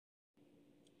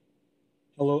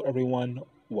Hello, everyone.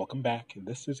 Welcome back.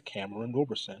 This is Cameron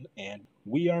Roberson, and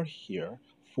we are here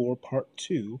for part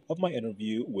two of my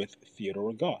interview with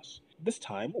Theodore Goss. This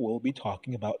time, we'll be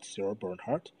talking about Sarah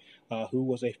Bernhardt, who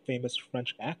was a famous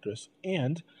French actress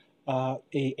and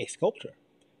a sculptor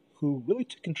who really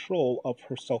took control of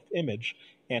her self image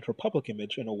and her public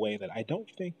image in a way that I don't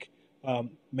think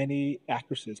many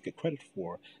actresses get credit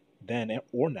for then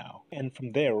or now. And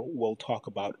from there, we'll talk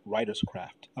about writer's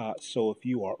craft. So if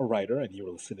you are a writer and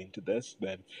you're listening to this,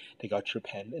 then take out your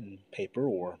pen and paper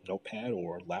or notepad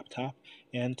or laptop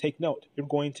and take note. You're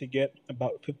going to get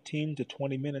about 15 to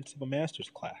 20 minutes of a master's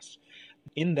class.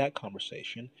 In that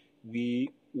conversation,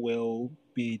 we will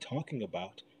be talking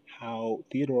about how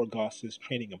Theodore Goss's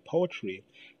training in poetry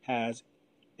has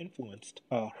influenced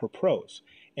her prose,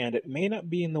 and it may not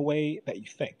be in the way that you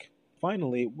think.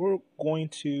 Finally, we're going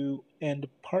to end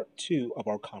part two of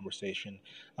our conversation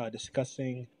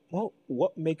discussing, well,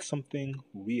 what makes something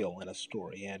real in a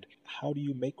story and how do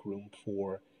you make room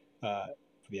for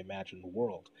the imagined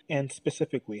world, and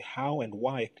specifically how and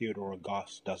why Theodora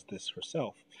Goss does this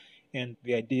herself, and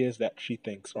the ideas that she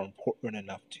thinks are important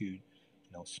enough to,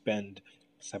 spend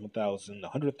 7,000,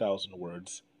 100,000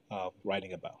 words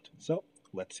writing about. So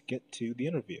let's get to the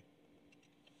interview.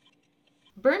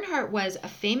 Bernhardt was a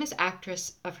famous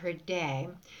actress of her day.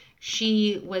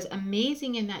 She was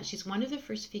amazing in that she's one of the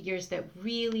first figures that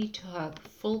really took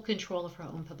full control of her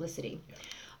own publicity.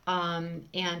 Yeah.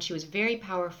 And she was very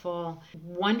powerful,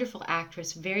 wonderful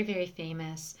actress, very, very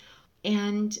famous.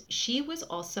 And she was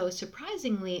also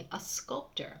surprisingly a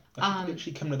sculptor. Did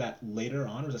she come to that later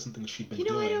on, or is that something she'd been I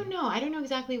doing? don't know. I don't know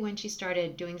exactly when she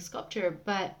started doing sculpture,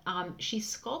 but she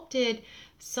sculpted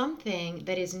something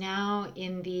that is now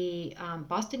in the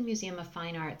Boston Museum of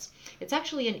Fine Arts. It's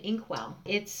actually an inkwell.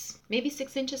 It's maybe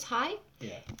 6 inches high,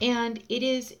 Yeah. and it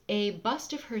is a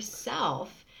bust of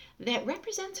herself that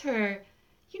represents her,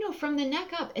 from the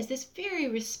neck up as this very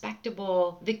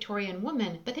respectable Victorian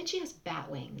woman, but then she has bat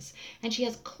wings and she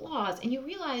has claws, and you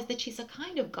realize that she's a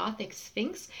kind of Gothic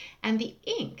sphinx, and the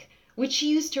ink which she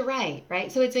used to write,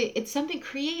 right? So it's something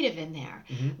creative in there.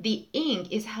 Mm-hmm. The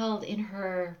ink is held in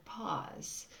her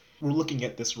paws. We're looking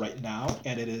at this right now,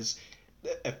 and it is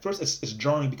at first it's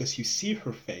jarring because you see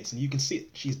her face, and you can see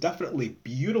she's definitely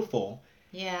beautiful.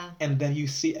 Yeah. And then you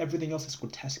see everything else is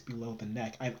grotesque below the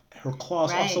neck. Her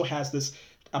claws also Right. has this.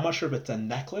 I'm not sure if it's a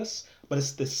necklace, but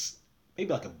it's this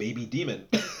maybe like a baby demon.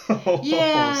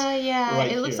 Yeah, yeah. Right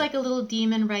It looks here. like a little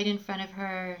demon right in front of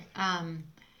her.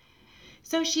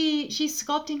 So she's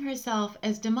sculpting herself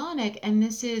as demonic, and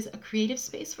this is a creative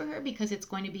space for her because it's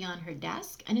going to be on her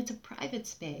desk, and it's a private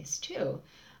space too.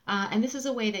 And this is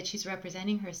a way that she's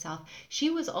representing herself. She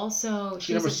was also She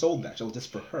she was never a sold that. It was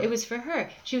just for her. It was for her.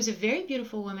 She was a very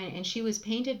beautiful woman, and she was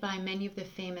painted by many of the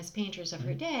famous painters of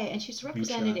her day, and she's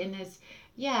represented Boucher. in this,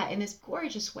 yeah, in this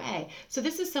gorgeous way. So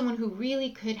this is someone who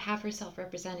really could have herself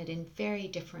represented in very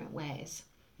different ways.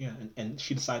 Yeah, and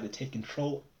she decided to take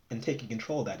control and taking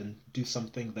control of that and do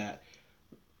something that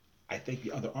I think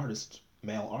the other artists,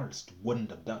 male artists, wouldn't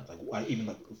have done. Like I even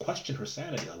like question her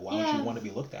sanity. Like why would she Yeah. want to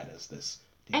be looked at as this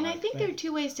And I demonic think there thing? are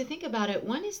two ways to think about it.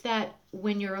 One is that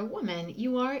when you're a woman,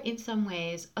 you are in some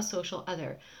ways a social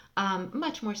other,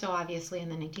 much more so obviously in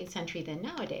the 19th century than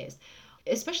nowadays.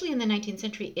 Especially in the 19th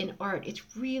century in art,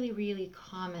 it's really, really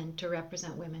common to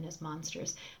represent women as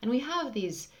monsters. And we have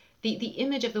the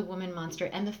image of the woman monster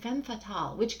and the femme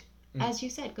fatale, which, Mm. as you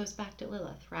said, goes back to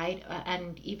Lilith, right?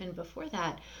 And even before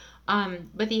that.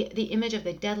 But the image of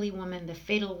the deadly woman, the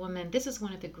fatal woman, this is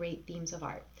one of the great themes of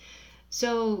art.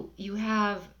 So you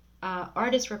have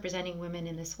artists representing women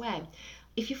in this way.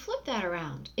 If you flip that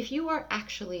around, if you are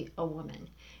actually a woman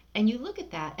and you look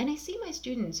at that, and I see my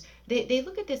students, they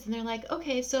look at this and they're like,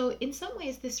 okay, so in some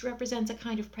ways this represents a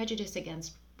kind of prejudice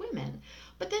against women.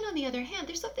 But then on the other hand,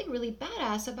 there's something really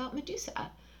badass about Medusa,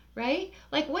 right?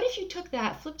 Like, what if you took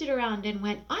that, flipped it around, and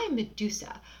went, I'm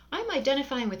Medusa. I'm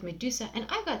identifying with Medusa, and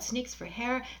I've got snakes for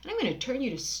hair, and I'm going to turn you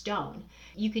to stone.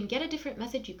 You can get a different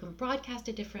message, you can broadcast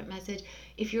a different message.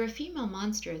 If you're a female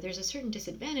monster, there's a certain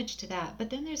disadvantage to that, but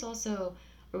then there's also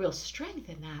a real strength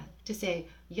in that to say,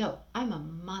 yo, I'm a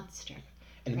monster,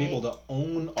 And to be able right? to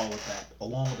own all of that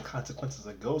along with the consequences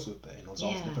that goes with it. And there's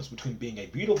also the Yeah. difference between being a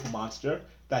beautiful monster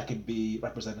that could be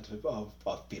representative of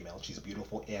a female, she's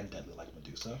beautiful and deadly like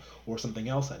Medusa, or something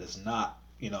else that is not,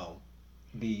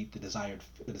 the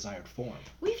desired form.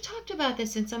 We've talked about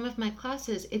this in some of my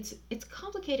classes. It's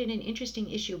complicated and interesting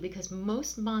issue because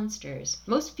most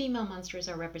female monsters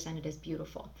are represented as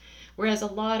beautiful, whereas a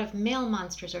lot of male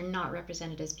monsters are not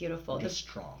represented as beautiful. Or The just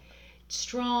strong.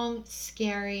 strong,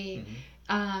 scary, Mm-hmm.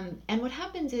 And what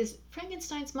happens is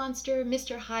Frankenstein's monster,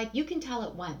 Mr. Hyde, you can tell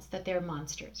at once that they're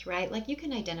monsters, right? Like you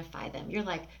can identify them. You're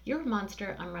like, you're a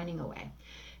monster, I'm running away.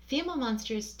 Female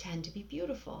monsters tend to be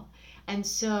beautiful. And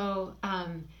so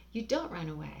you don't run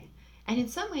away. And in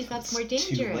some ways, that's more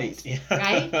dangerous, too late. Yeah.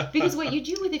 right? Because what you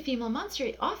do with a female monster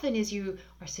often is you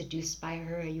are seduced by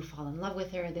her, you fall in love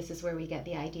with her. This is where we get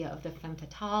the idea of the femme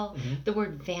fatale. Mm-hmm. The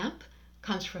word vamp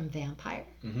comes from vampire,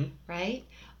 Mm-hmm. right?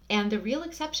 And the real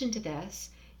exception to this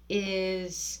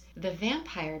is the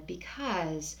vampire,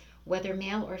 because whether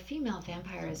male or female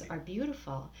vampires are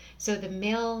beautiful. So the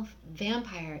male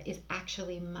vampire is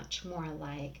actually much more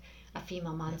like a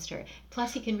female monster.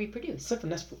 Plus, he can reproduce. Except for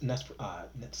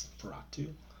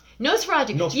Nosferatu.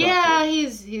 Nosferatu. Yeah,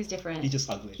 he's different. He's just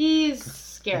ugly. He's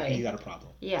scary. He got a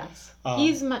problem. Yes.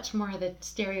 He's much more the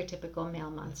stereotypical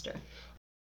male monster.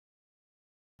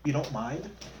 If you don't mind,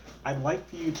 I'd like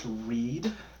for you to read.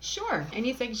 Sure.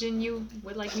 Any section you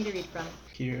would like me to read from?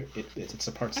 Here it is. It's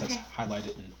the part that's Okay.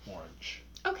 highlighted in orange.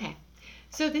 Okay.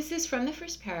 So this is from the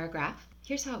first paragraph.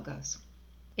 Here's how it goes.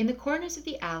 In the corners of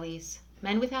the alleys,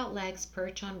 men without legs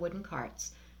perch on wooden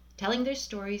carts, telling their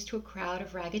stories to a crowd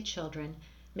of ragged children,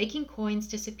 making coins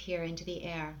disappear into the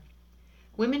air.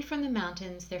 Women from the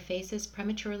mountains, their faces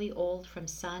prematurely old from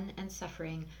sun and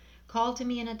suffering, call to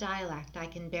me in a dialect I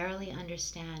can barely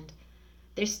understand.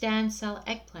 Their stands sell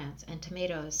eggplants and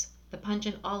tomatoes, the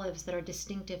pungent olives that are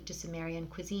distinctive to Sumerian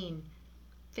cuisine.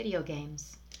 Video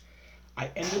games. I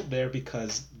ended there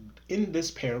because in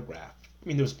this paragraph, I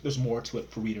mean, there's more to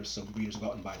it for readers, so readers go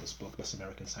out and buy this book, Best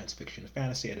American Science Fiction and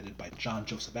Fantasy, edited by John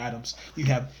Joseph Adams. You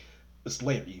have this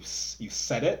layer. You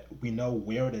said it, we know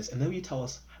where it is, and then you tell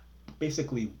us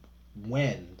basically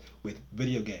when with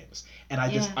video games. And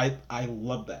I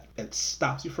love that. It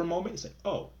stops you for a moment. You say,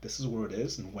 oh, this is where it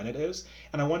is and when it is.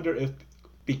 And I wonder if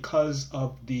because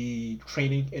of the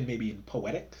training and maybe in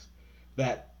poetics,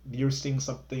 that you're seeing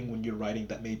something when you're writing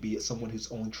that maybe someone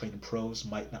who's only trained in prose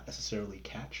might not necessarily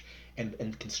catch,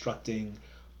 and constructing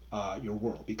your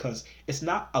world, because it's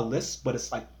not a list, but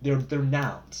it's like they're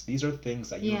nouns. These are things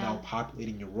that you're now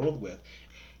populating your world with.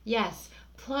 Yes.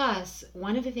 Plus,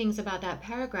 one of the things about that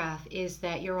paragraph is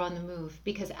that you're on the move,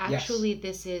 because actually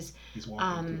this is He's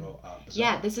walking through a bazaar.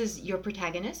 yeah, this is your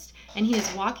protagonist, and he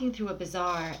is walking through a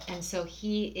bazaar, and so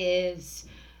he is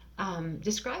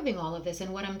describing all of this.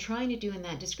 And what I'm trying to do in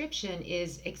that description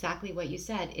is exactly what you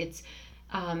said. It's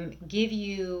give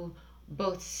you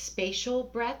both spatial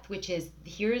breadth, which is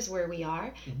here's where we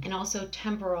are, and also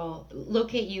temporal,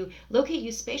 locate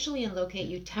you spatially and locate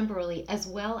you temporally, as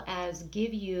well as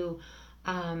give you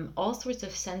all sorts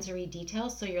of sensory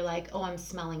details. So you're like, oh, I'm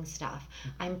smelling stuff,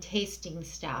 I'm tasting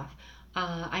stuff,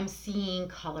 I'm seeing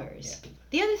colors. Yeah.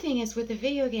 The other thing is with the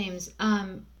video games,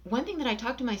 one thing that I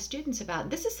talk to my students about,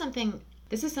 this is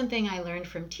something I learned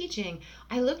from teaching.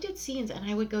 I looked at scenes and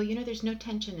I would go, there's no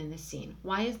tension in this scene.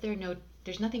 Why is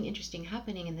there's nothing interesting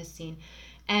happening in this scene?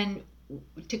 And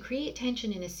to create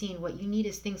tension in a scene, what you need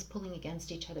is things pulling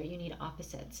against each other. You need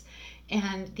opposites.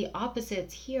 And the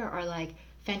opposites here are like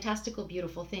fantastical,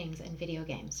 beautiful things and video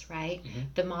games, right? Mm-hmm.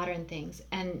 The modern things.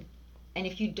 And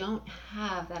if you don't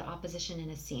have that opposition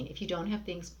in a scene, if you don't have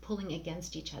things pulling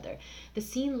against each other, the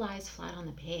scene lies flat on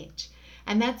the page.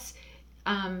 And that's,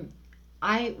 when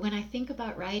I think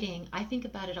about writing, I think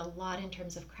about it a lot in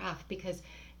terms of craft, because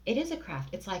it is a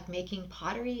craft. It's like making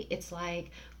pottery. It's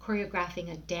like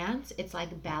choreographing a dance. It's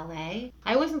like ballet.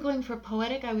 I wasn't going for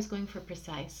poetic. I was going for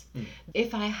precise.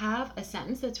 If I have a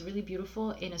sentence that's really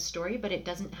beautiful in a story, but it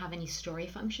doesn't have any story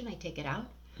function, I take it out.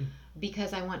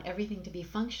 Because I want everything to be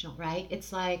functional, right?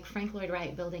 It's like Frank Lloyd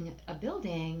Wright building a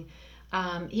building.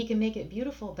 He can make it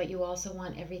beautiful, but you also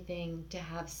want everything to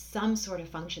have some sort of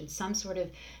function, some sort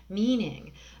of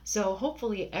meaning. So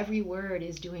hopefully every word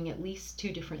is doing at least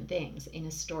two different things in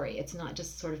a story. It's not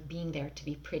just sort of being there to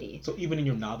be pretty. So even in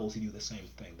your novels, you do the same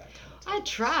thing, that kind of thing. I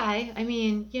try. I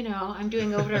mean, I'm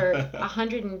doing over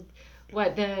 100 and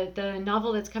the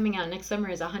novel that's coming out next summer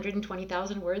is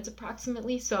 120,000 words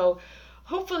approximately. So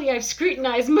hopefully I've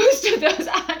scrutinized most of those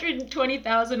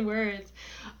 120,000 words.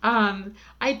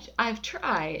 I've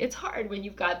tried. It's hard when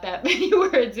you've got that many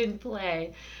words in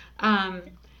play.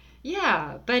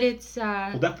 Yeah, but it's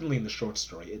well, definitely in the short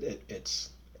story,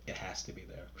 it has to be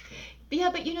there for sure. Yeah,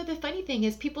 but the funny thing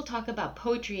is, people talk about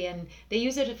poetry and they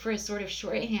use it for a sort of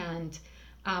shorthand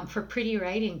for pretty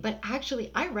writing. But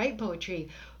actually, I write poetry.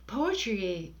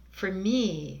 Poetry for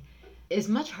me is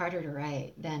much harder to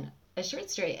write than a short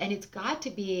story, and it's got to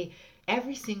be,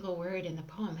 every single word in the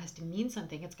poem has to mean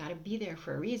something. It's got to be there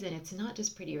for a reason. It's not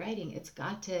just pretty writing. It's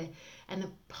got to, and the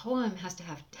poem has to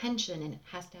have tension, and it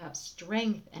has to have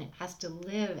strength, and it has to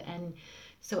live and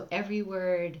So every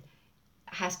word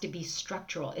has to be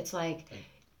structural. It's like, And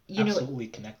you know, absolutely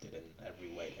connected in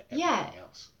every way to yeah. everything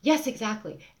else. Yes,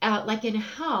 exactly. Like in a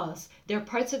house, there are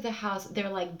parts of the house, there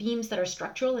are like beams that are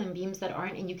structural and beams that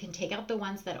aren't, and you can take out the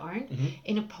ones that aren't.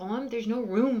 In a poem, there's no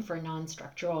room for non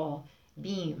structural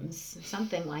beams,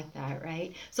 something like that,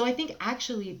 right? So I think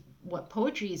actually what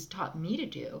poetry has taught me to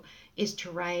do is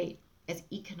to write as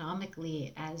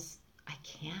economically as I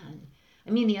can. I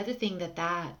mean, the other thing that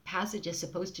that passage is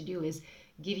supposed to do is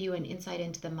give you an insight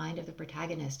into the mind of the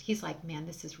protagonist. He's like, man,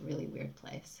 this is a really weird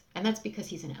place. And that's because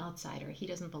he's an outsider. He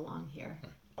doesn't belong here.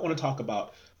 I want to talk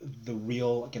about the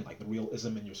real, again, like the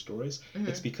realism in your stories.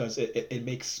 It's because it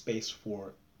makes space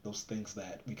for those things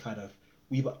that we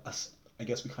I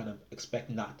guess we kind of expect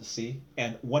not to see.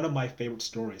 And one of my favorite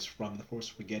stories from The Force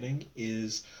Forgetting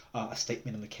is A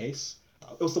Statement in the Case.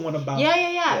 It was the one about...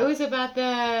 Yeah. It was about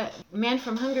the man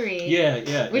from Hungary.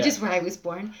 Which is where I was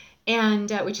born,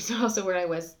 and which is also where I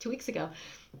was 2 weeks ago.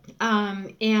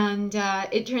 And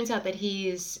it turns out that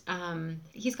he's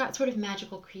got sort of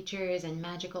magical creatures and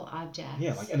magical objects.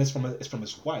 Yeah, like, and it's from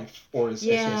his wife, or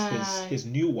his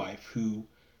new wife, who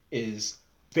is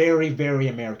very, very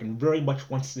American, very much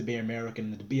wants to be American.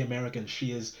 And to be American,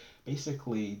 she is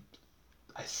basically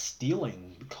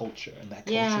stealing the culture and that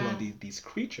culture of these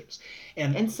creatures,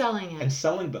 and selling it, and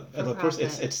selling them. For Of course,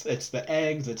 profit. it's the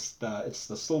eggs, it's the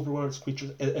silverware, it's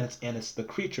creatures, and it's the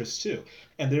creatures too.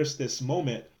 And there's this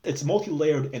moment. It's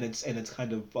multi-layered, and it's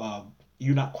kind of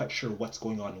you're not quite sure what's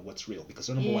going on and what's real, because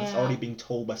number one, it's already being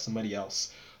told by somebody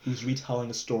else who's retelling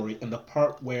the story. And the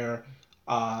part where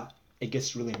it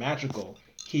gets really magical,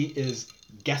 he is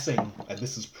guessing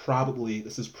this is probably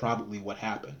what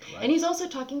happened, right? And he's also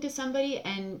talking to somebody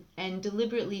and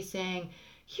deliberately saying,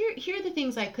 here are the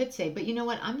things I could say, but you know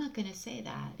what? I'm not going to say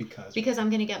that because I'm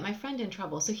going to get my friend in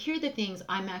trouble. So here are the things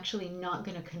I'm actually not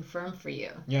going to confirm for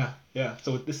you. Yeah.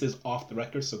 So this is off the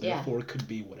record, so therefore it could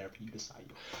be whatever you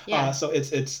decide. So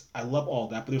it's I love all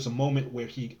that, but there's a moment where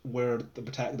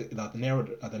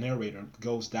the narrator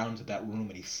goes down to that room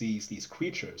and he sees these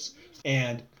creatures,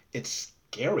 and it's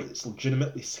scary. It's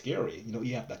legitimately scary. You know,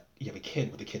 you have a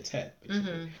kid with a kid's head,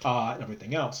 basically, and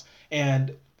everything else,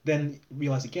 and then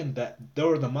realize again that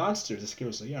they're the monsters, as scary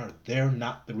as they are. They're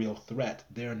not the real threat.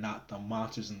 They're not the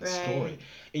monsters in the story.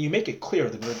 And you make it clear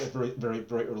that very, very,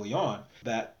 very early on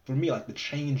that, for me, like the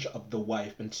change of the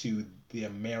wife into the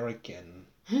American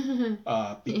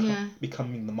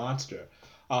becoming the monster,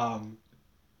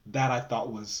 that I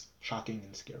thought was shocking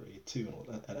and scary too,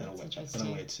 in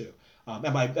a way too.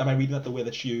 Am I reading that the way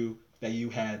that you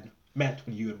had meant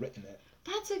when you had written it?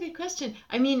 That's a good question.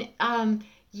 I mean,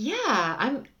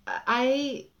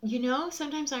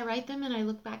 sometimes I write them and I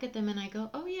look back at them and I go,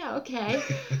 oh yeah, okay,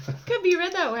 could be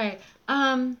read that way.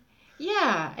 I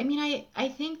mean, I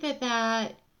think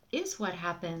that is what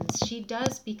happens. She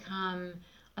does become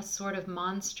a sort of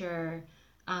monster,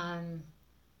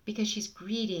 because she's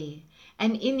greedy.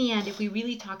 And in the end, if we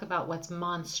really talk about what's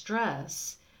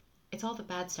monstrous, it's all the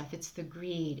bad stuff. It's the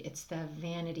greed, it's the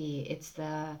vanity, it's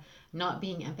the not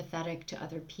being empathetic to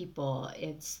other people,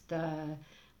 it's the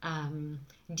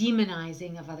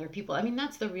demonizing of other people. I mean,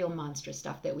 that's the real monstrous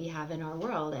stuff that we have in our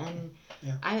world. And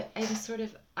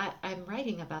I'm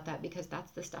writing about that because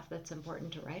that's the stuff that's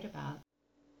important to write about.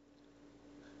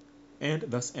 And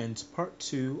thus ends part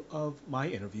 2 of my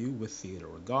interview with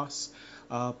Theodora Goss.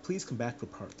 Please come back for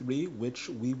part 3, which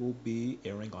we will be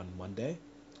airing on Monday,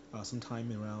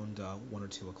 sometime around 1 or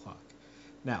 2 o'clock.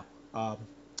 Now,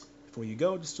 before you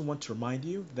go, just want to remind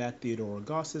you that Theodora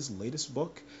Goss's latest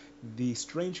book, The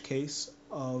Strange Case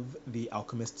of the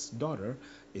Alchemist's Daughter,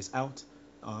 is out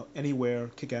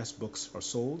anywhere Kick-Ass books are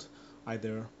sold,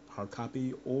 either hard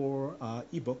copy or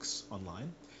ebooks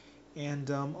online.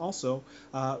 And also,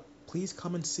 please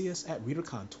come and see us at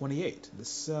ReaderCon 28.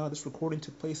 This recording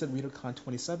took place at ReaderCon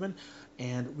 27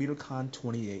 and ReaderCon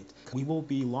 28. We will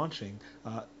be launching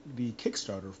the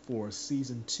Kickstarter for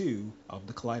Season 2 of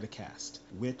the Kaleidocast,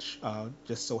 which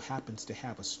just so happens to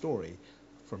have a story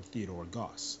from Theodora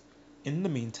Goss. In the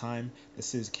meantime,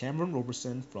 this is Cameron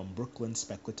Roberson from Brooklyn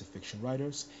Speculative Fiction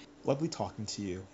Writers. Lovely talking to you.